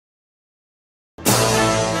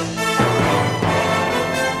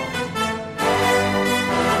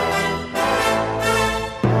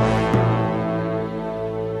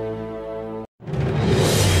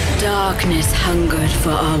Darkness hungered for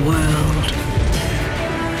our world.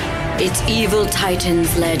 Its evil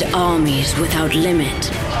titans led armies without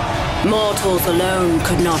limit. Mortals alone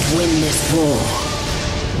could not win this war.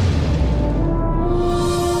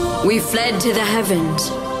 We fled to the heavens,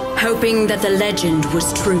 hoping that the legend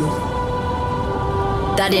was true.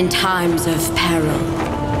 That in times of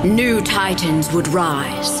peril, new titans would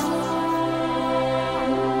rise.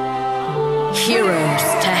 Heroes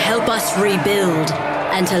to help us rebuild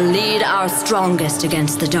and to lead our strongest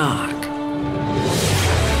against the dark.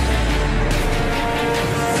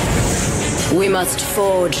 We must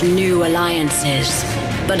forge new alliances,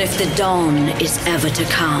 but if the dawn is ever to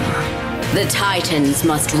come, the Titans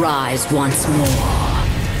must rise once more.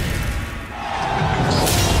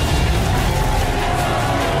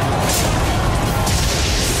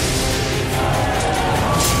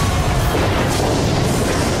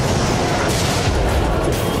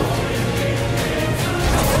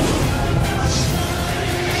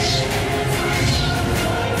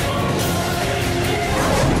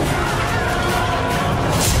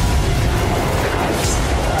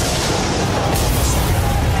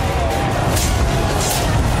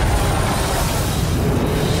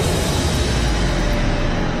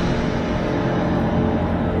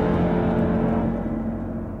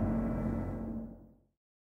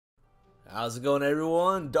 How's it going,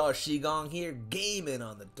 everyone? Dark Shigong here, gaming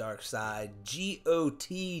on the dark side.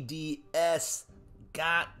 GOTDS,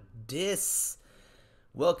 GOTDS.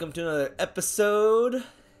 Welcome to another episode.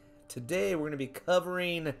 Today we're going to be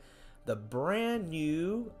covering the brand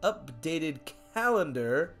new updated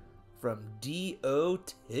calendar from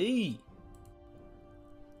DOT.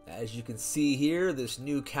 As you can see here, this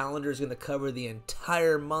new calendar is going to cover the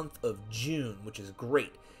entire month of June, which is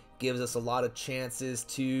great. Gives us a lot of chances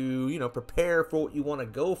to, prepare for what you want to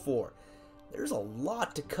go for. There's a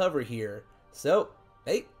lot to cover here. So,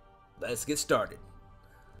 hey, let's get started.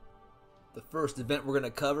 The first event we're going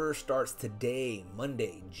to cover starts today,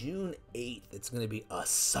 Monday, June 8th. It's going to be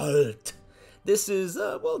Assault. This is,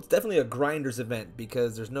 it's definitely a grinder's event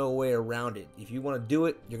because there's no way around it. If you want to do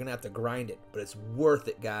it, you're going to have to grind it, but it's worth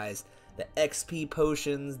it, guys. The XP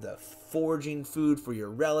potions, the forging food for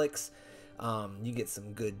your relics. You get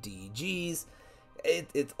some good DGs.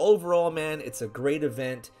 It's overall, man, it's a great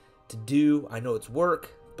event to do. I know it's work,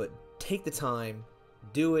 but take the time,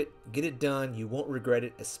 do it, get it done. You won't regret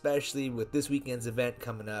it, especially with this weekend's event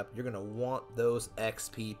coming up. You're going to want those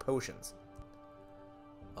XP potions.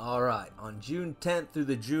 Alright, on June 10th through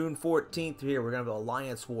the June 14th here, we're going to have the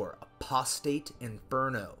Alliance War, Apostate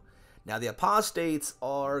Inferno. Now, the Apostates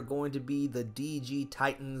are going to be the DG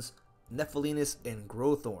Titans, Nephelinis and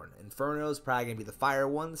Grothurn. Inferno's probably going to be the fire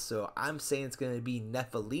ones, so I'm saying it's going to be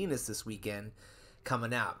Nephelinis this weekend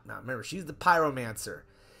coming out. Now, remember, she's the pyromancer,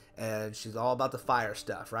 and she's all about the fire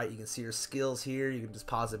stuff, right? You can see her skills here. You can just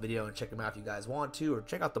pause the video and check them out if you guys want to, or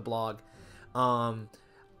check out the blog. I'm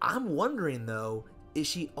wondering, though, is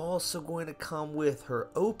she also going to come with her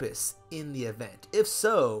opus in the event? If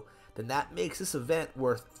so, then that makes this event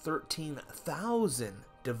worth 13,000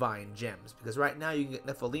 divine gems, because right now you can get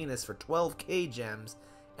Nephelinis for 12k gems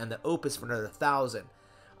and the opus for another 1,000.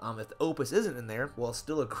 If the opus isn't in there, well,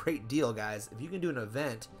 still a great deal, guys. If you can do an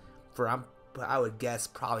event for I would guess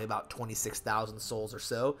probably about 26,000 souls or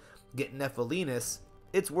so, get Nephelinis,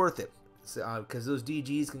 it's worth it, because those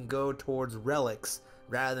DGs can go towards relics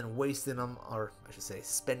rather than wasting them, or I should say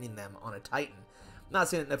spending them on a Titan. I'm not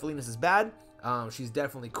saying that Nephelinis is bad. She's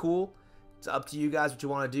definitely cool. It's up to you guys what you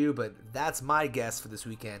want to do, but that's my guess for this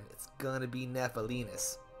weekend. It's going to be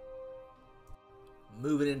Nephelinis.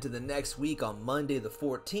 Moving into the next week on Monday the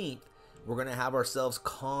 14th, we're going to have ourselves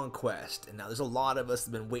Conquest. And now there's a lot of us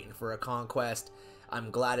that have been waiting for a Conquest. I'm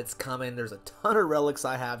glad it's coming. There's a ton of relics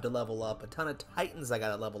I have to level up, a ton of Titans I got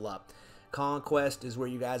to level up. Conquest is where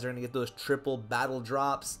you guys are going to get those triple battle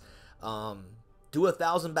drops. Do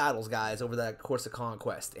 1,000 battles, guys, over that course of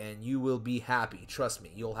Conquest, and you will be happy. Trust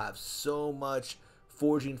me, you'll have so much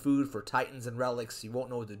forging food for Titans and relics, you won't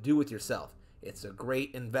know what to do with yourself. It's a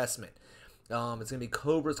great investment. It's going to be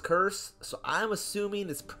Cobra's Curse, so I'm assuming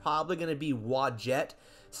it's probably going to be Wadjet,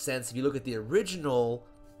 since if you look at the original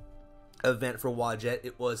event for Wadjet,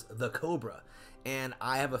 it was the Cobra. And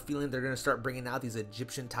I have a feeling they're going to start bringing out these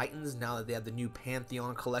Egyptian Titans now that they have the new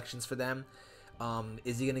Pantheon collections for them.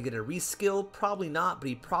 Is he going to get a reskill? Probably not, but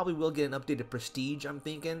he probably will get an updated prestige, I'm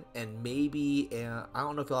thinking. And maybe, I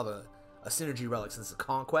don't know if he'll have a synergy relic since it's a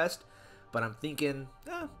Conquest, but I'm thinking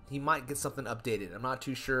he might get something updated. I'm not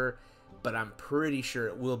too sure, but I'm pretty sure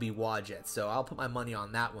it will be Wadjet. So I'll put my money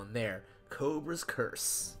on that one there. Cobra's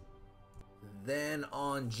Curse. Then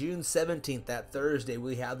on June 17th, that Thursday,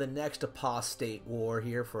 we have the next apostate war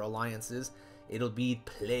here for alliances. It'll be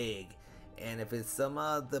Plague. And if it's some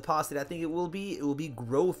the apostate, I think it will be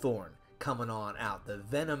Grothurn coming on out, the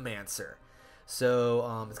Venomancer.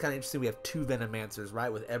 So it's kind of interesting. We have two Venomancers,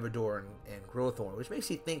 right, with Everdor and Grothurn, which makes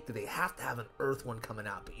you think that they have to have an Earth one coming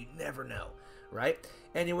out, but you never know, right?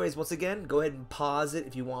 Anyways, once again, go ahead and pause it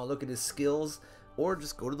if you want to look at his skills, or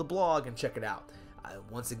just go to the blog and check it out.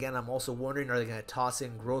 Once again, I'm also wondering, are they going to toss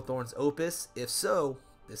in Grothorn's Opus? If so,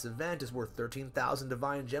 this event is worth 13,000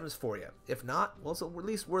 Divine Gems for you. If not, well, it's at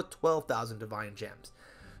least worth 12,000 Divine Gems.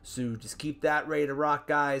 So just keep that ready to rock,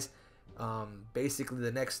 guys. Basically,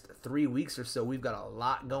 the next 3 weeks or so, we've got a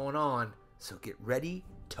lot going on. So get ready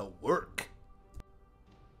to work.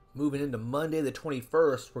 Moving into Monday the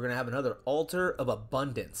 21st, we're going to have another Altar of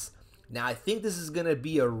Abundance. Now, I think this is going to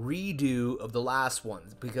be a redo of the last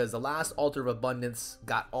ones, because the last Altar of Abundance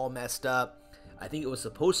got all messed up. I think it was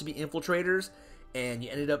supposed to be Infiltrators, and you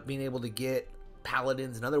ended up being able to get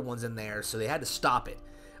Paladins and other ones in there, so they had to stop it.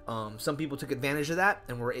 Some people took advantage of that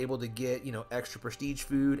and were able to get, extra prestige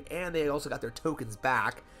food, and they also got their tokens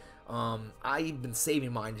back. I've been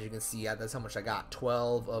saving mine, as you can see. That's how much I got.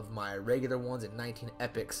 12 of my regular ones and 19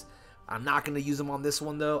 epics. I'm not going to use them on this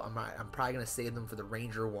one, though. I'm probably going to save them for the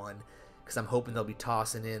Ranger one, because I'm hoping they'll be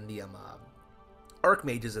tossing in the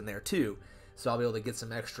Archmages in there too, so I'll be able to get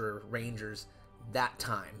some extra Rangers that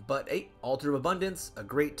time. But hey, Altar of Abundance, a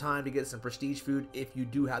great time to get some prestige food if you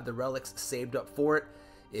do have the relics saved up for it.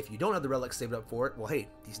 If you don't have the relics saved up for it, well, hey,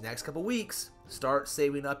 these next couple weeks, start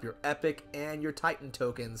saving up your epic and your Titan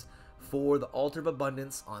tokens for the Altar of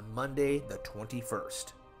Abundance on Monday the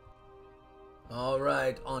 21st.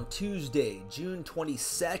 Alright, on Tuesday, June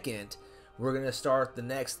 22nd, we're going to start the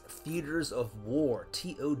next Theaters of War,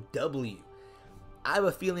 TOW. I have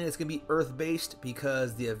a feeling it's going to be Earth-based,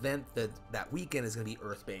 because the event that weekend is going to be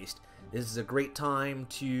Earth-based. This is a great time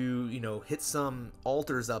to, hit some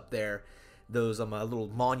altars up there, those little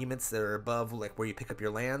monuments that are above, like where you pick up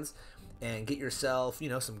your lands, and get yourself,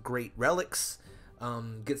 some great relics,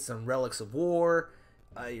 get some Relics of War.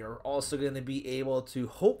 You're also going to be able to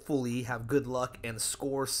hopefully have good luck and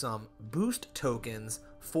score some boost tokens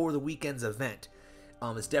for the weekend's event.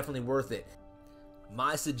 It's definitely worth it.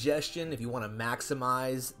 My suggestion, if you want to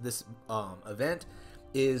maximize this event,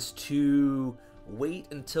 is to wait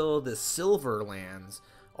until the silver lands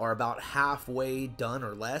are about halfway done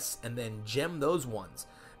or less, and then gem those ones,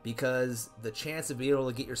 because the chance of being able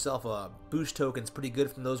to get yourself a boost token is pretty good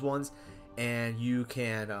from those ones, and you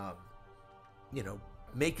can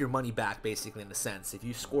make your money back, basically, in a sense. If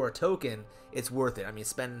you score a token, it's worth it. I mean,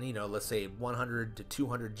 spending, let's say 100 to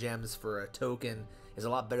 200 gems for a token is a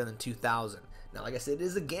lot better than 2,000. Now, like I said, it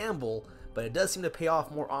is a gamble, but it does seem to pay off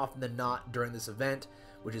more often than not during this event,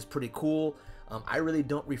 which is pretty cool. I really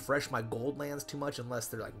don't refresh my gold lands too much unless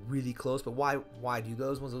they're like really close, but why do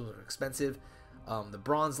those ones? Those are expensive. The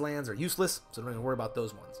bronze lands are useless, so don't even worry about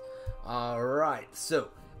those ones. Alright, so,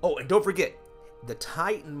 oh, and don't forget, the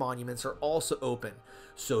Titan monuments are also open,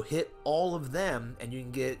 so hit all of them and you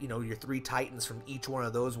can get, your 3 Titans from each one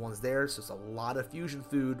of those ones there. So it's a lot of fusion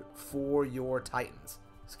food for your Titans,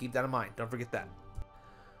 so keep that in mind, don't forget that.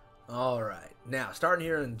 Alright, now starting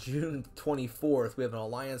here on June 24th, we have an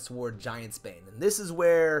Alliance War Giants Bane, and this is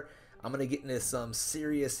where I'm going to get into some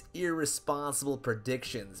serious irresponsible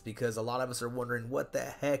predictions, because a lot of us are wondering what the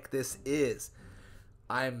heck this is.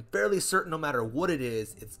 I'm fairly certain no matter what it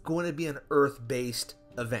is, it's going to be an Earth-based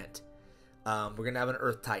event. We're going to have an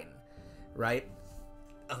Earth Titan, right?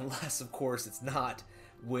 Unless, of course, it's not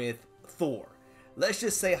with Thor. Let's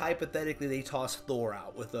just say, hypothetically, they toss Thor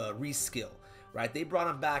out with a reskill, right? They brought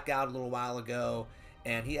him back out a little while ago,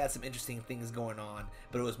 and he had some interesting things going on,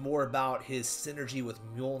 but it was more about his synergy with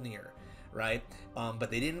Mjolnir, right?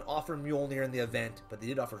 But they didn't offer Mjolnir in the event, but they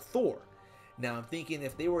did offer Thor. Now I'm thinking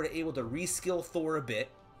if they were able to reskill Thor a bit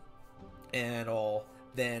and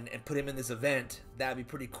put him in this event, that'd be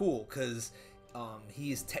pretty cool, because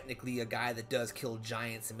he's technically a guy that does kill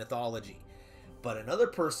giants in mythology. But another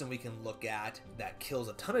person we can look at that kills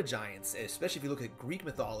a ton of giants, especially if you look at Greek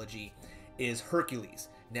mythology, is Hercules.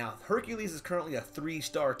 Now Hercules is currently a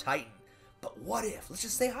 3-star Titan, but what if, let's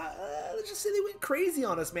just say they went crazy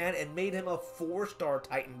on us, man, and made him a 4-star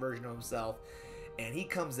Titan version of himself. And he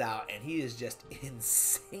comes out and he is just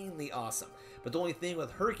insanely awesome. But the only thing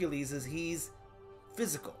with Hercules is he's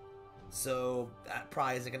physical, so that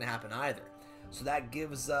probably isn't going to happen either. So that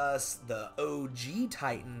gives us the OG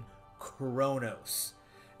Titan, Kronos.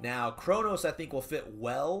 Now Kronos I think will fit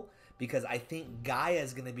well, because I think Gaia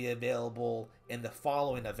is going to be available in the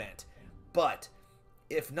following event. But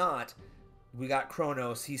if not, we got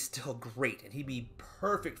Kronos. He's still great, and he'd be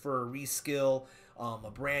perfect for a reskill,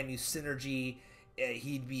 a brand new synergy.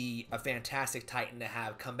 He'd be a fantastic Titan to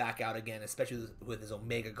have come back out again, especially with his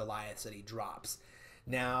Omega Goliaths that he drops.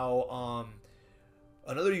 Now,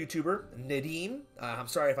 another YouTuber, Nadine, I'm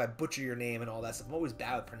sorry if I butcher your name and all that stuff. I'm always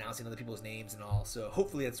bad with pronouncing other people's names and all, so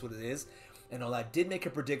hopefully that's what it is. And all that, did make a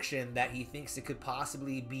prediction that he thinks it could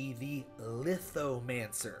possibly be the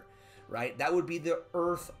Lithomancer, right? That would be the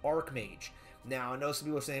Earth Archmage. Now, I know some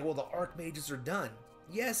people are saying, well, the Archmages are done.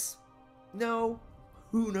 Yes, no,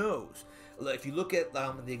 who knows? If you look at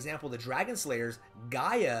the example of the Dragon Slayers,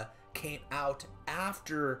 Gaia came out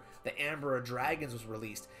after the Amber of Dragons was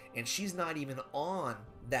released, and she's not even on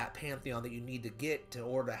that pantheon that you need to get in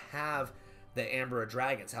order to have the Amber of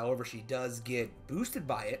Dragons. However, she does get boosted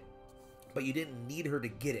by it, but you didn't need her to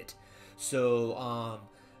get it. So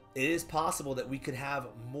it is possible that we could have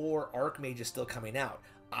more Archmages still coming out.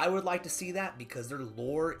 I would like to see that because their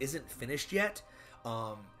lore isn't finished yet,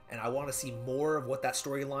 and I want to see more of what that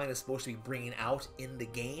storyline is supposed to be bringing out in the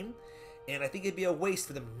game. And I think it'd be a waste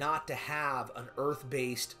for them not to have an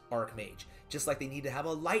Earth-based Archmage, just like they need to have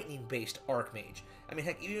a Lightning-based Archmage. I mean,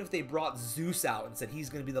 heck, even if they brought Zeus out and said he's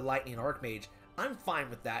going to be the Lightning Archmage, I'm fine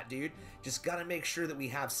with that, dude. Just got to make sure that we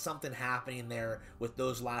have something happening there with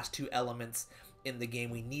those last two elements in the game.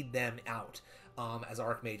 We need them out as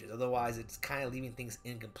Archmages. Otherwise, it's kind of leaving things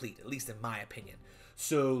incomplete, at least in my opinion.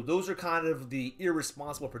 So those are kind of the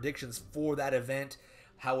irresponsible predictions for that event.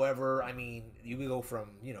 However, I mean, you can go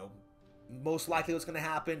from, you know, most likely what's going to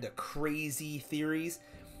happen to crazy theories.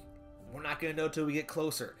 We're not going to know till we get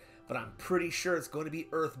closer. But I'm pretty sure it's going to be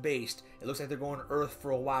Earth-based. It looks like they're going Earth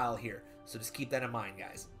for a while here. So just keep that in mind,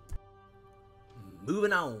 guys.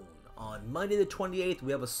 Moving on. On Monday the 28th,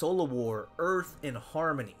 we have a Solar War, Earth in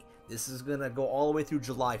Harmony. This is going to go all the way through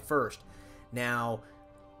July 1st. Now,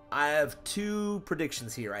 I have two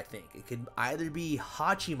predictions here, I think. It could either be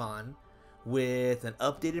Hachiman with an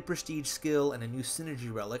updated Prestige skill and a new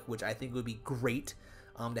Synergy Relic, which I think would be great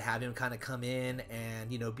to have him kind of come in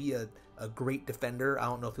and, you know, be a great defender. I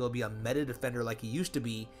don't know if he'll be a meta defender like he used to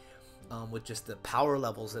be with just the power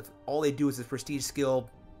levels. If all they do is his Prestige skill,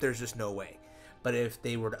 there's just no way. But if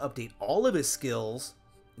they were to update all of his skills,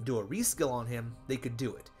 do a reskill on him, they could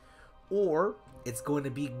do it. Or it's going to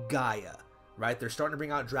be Gaia, right? They're starting to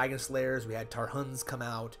bring out Dragon Slayers. We had Tarhuns come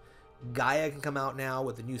out. Gaia can come out now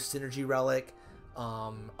with the new Synergy Relic,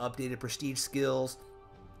 updated Prestige skills,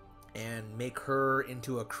 and make her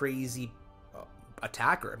into a crazy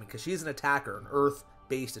attacker. I mean, because she's an attacker, an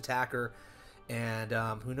Earth-based attacker, and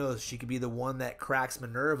who knows, she could be the one that cracks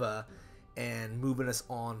Minerva and moving us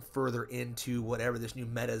on further into whatever this new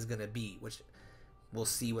meta is going to be, which we'll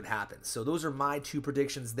see what happens. So those are my two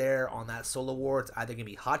predictions there on that Solar War. It's either going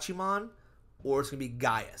to be Hachiman or it's going to be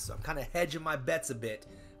Gaia. So I'm kind of hedging my bets a bit,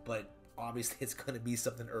 but obviously it's going to be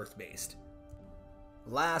something Earth-based.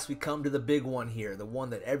 Last, we come to the big one here, the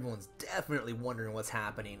one that everyone's definitely wondering what's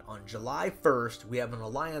happening. On July 1st, we have an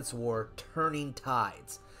Alliance War, Turning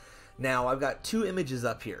Tides. Now, I've got two images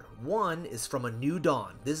up here. One is from A New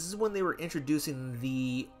Dawn. This is when they were introducing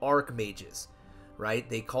the Archmages, right?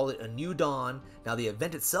 They called it A New Dawn. Now, the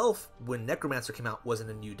event itself, when Necromancer came out, wasn't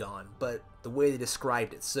A New Dawn, but the way they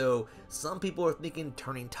described it. So, some people are thinking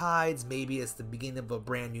Turning Tides, maybe it's the beginning of a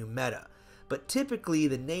brand new meta. But typically,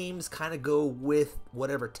 the names kind of go with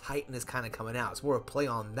whatever Titan is kind of coming out. It's more of a play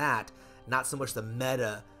on that, not so much the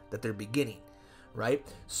meta that they're beginning, right?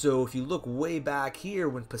 So if you look way back here,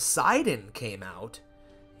 when Poseidon came out,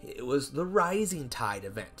 it was the Rising Tide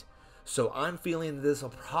event. So I'm feeling that this will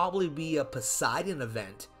probably be a Poseidon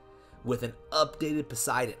event with an updated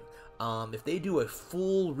Poseidon. If they do a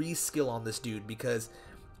full reskill on this dude, because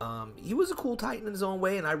he was a cool Titan in his own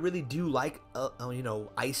way, and I really do like, you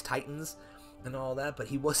know, Ice Titans and all that, but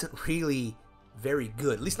he wasn't really very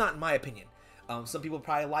good, at least not in my opinion. Some people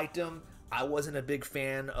probably liked him. I wasn't a big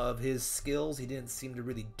fan of his skills. He didn't seem to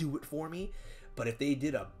really do it for me. But if they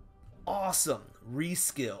did a awesome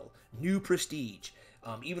reskill, new Prestige,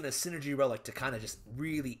 even a Synergy Relic to kind of just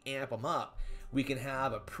really amp him up, we can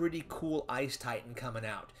have a pretty cool Ice Titan coming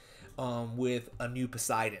out with a new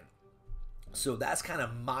Poseidon. So that's kind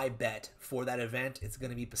of my bet for that event. It's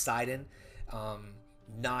going to be Poseidon.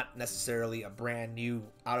 Not necessarily a brand new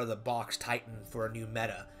out-of-the-box Titan for a new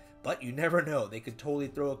meta. But you never know. They could totally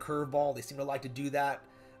throw a curveball. They seem to like to do that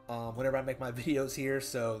whenever I make my videos here.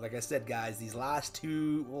 So, like I said, guys, these last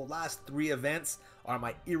three events are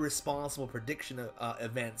my irresponsible prediction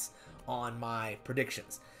events on my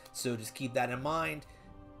predictions. So just keep that in mind.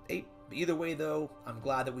 Hey, either way, though, I'm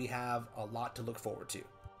glad that we have a lot to look forward to.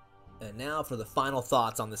 And now for the final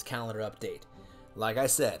thoughts on this calendar update. like I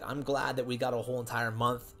said, I'm glad that we got a whole entire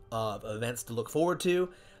month of events to look forward to.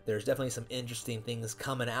 There's definitely some interesting things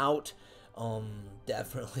coming out.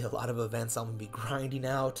 Definitely a lot of events I'm gonna be grinding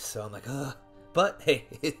out, so I'm like, ugh. But hey,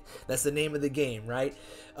 that's the name of the game, right?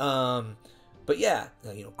 But yeah,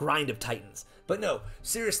 grind of Titans. But no,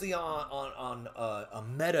 seriously, on a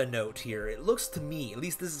meta note here, it looks to me, at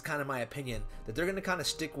least this is kind of my opinion, that they're gonna kind of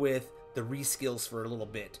stick with the reskills for a little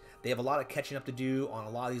bit. They have a lot of catching up to do on a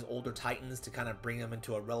lot of these older Titans to kind of bring them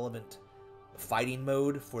into a relevant fighting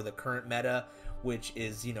mode for the current meta, which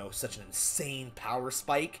is, such an insane power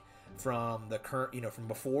spike from the current, from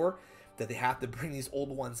before, that they have to bring these old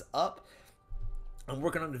ones up. I'm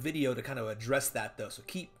working on a video to kind of address that though, so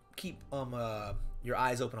keep your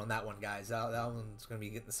eyes open on that one, guys. That one's going to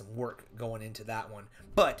be getting some work going into that one.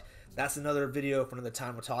 But that's another video for another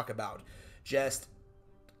time we'll talk about. Just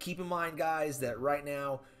keep in mind, guys, that right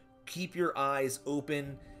now, keep your eyes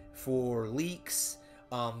open for leaks.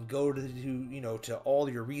 Go to all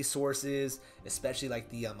your resources, especially like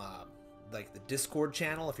the Discord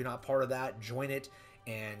channel. If you're not part of that, join it.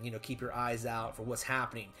 And keep your eyes out for what's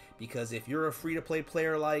happening, because if you're a free-to-play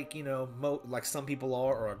player like like some people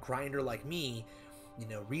are, or a grinder like me,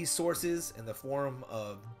 resources in the form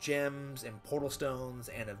of gems and portal stones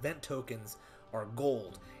and event tokens are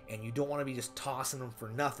gold, and you don't want to be just tossing them for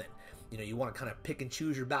nothing. You want to kind of pick and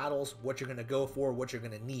choose your battles, what you're going to go for, what you're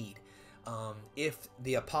going to need. If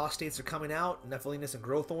the apostates are coming out, Nephelinis and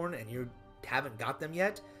Grothurn, and you haven't got them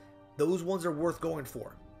yet, those ones are worth going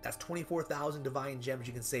for. That's 24,000 divine gems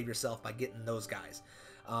you can save yourself by getting those guys.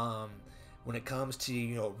 When it comes to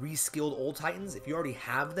reskilled old Titans, if you already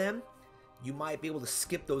have them, you might be able to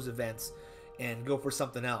skip those events and go for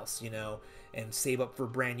something else, and save up for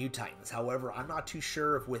brand new Titans. However, I'm not too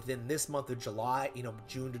sure if within this month of July,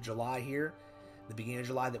 June to July here, the beginning of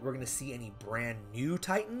July, that we're going to see any brand new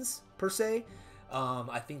Titans per se.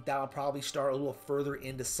 I think that'll probably start a little further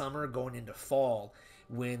into summer, going into fall,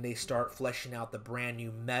 when they start fleshing out the brand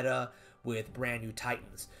new meta with brand new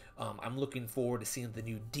Titans. I'm looking forward to seeing what the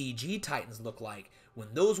new DG Titans look like. When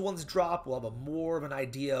those ones drop, we'll have more of an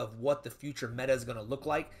idea of what the future meta is going to look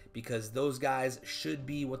like, because those guys should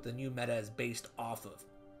be what the new meta is based off of,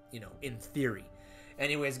 in theory.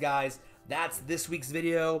 Anyways, guys, that's this week's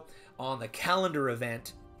video on the calendar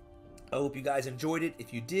event. I hope you guys enjoyed it.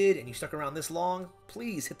 If you did and you stuck around this long,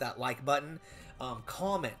 please hit that like button.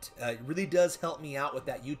 Comment. It really does help me out with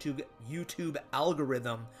that YouTube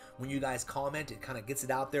algorithm. When you guys comment, it kind of gets it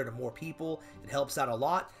out there to more people. It helps out a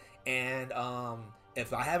lot. And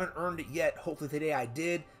if I haven't earned it yet, hopefully today I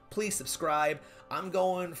did. Please subscribe. I'm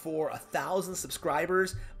going for 1,000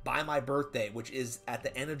 subscribers by my birthday, which is at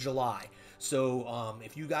the end of July. So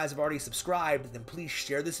if you guys have already subscribed, then please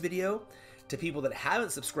share this video to people that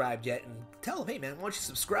haven't subscribed yet, and tell them, hey man, why don't you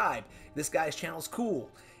subscribe? This guy's channel's cool.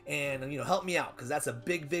 And help me out, because that's a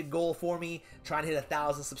big goal for me, trying to hit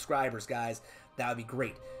 1,000 subscribers, guys. That would be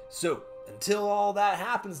great. So until all that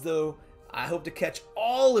happens though, I hope to catch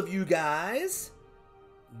all of you guys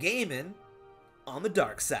gaming on the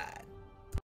dark side.